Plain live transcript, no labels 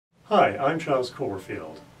Hi, I'm Charles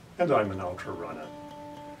Corfield, and I'm an ultra runner.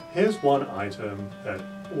 Here's one item that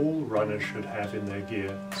all runners should have in their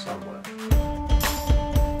gear somewhere.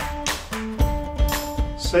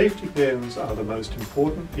 Safety pins are the most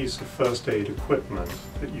important piece of first aid equipment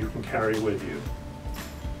that you can carry with you.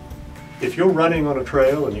 If you're running on a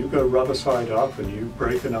trail and you go rubber side up and you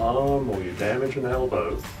break an arm or you damage an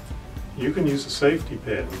elbow, you can use a safety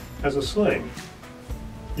pin as a sling.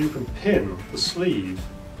 You can pin the sleeve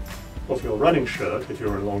of your running shirt, if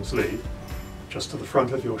you're in long sleeve, just to the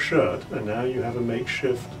front of your shirt, and now you have a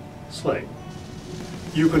makeshift sling.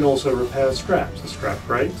 You can also repair straps. A strap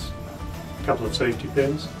breaks, a couple of safety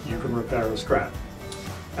pins, you can repair a strap.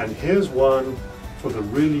 And here's one for the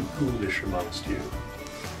really ghoulish amongst you.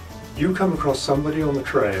 You come across somebody on the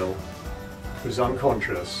trail who's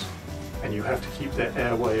unconscious and you have to keep their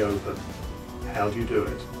airway open. How do you do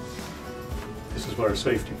it? This is where a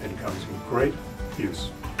safety pin comes in great use.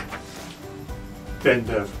 Bend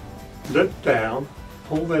their lip down,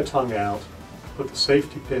 pull their tongue out, put the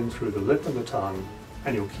safety pin through the lip and the tongue,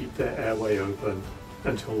 and you'll keep their airway open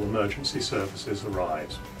until emergency services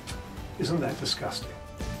arrive. Isn't that disgusting?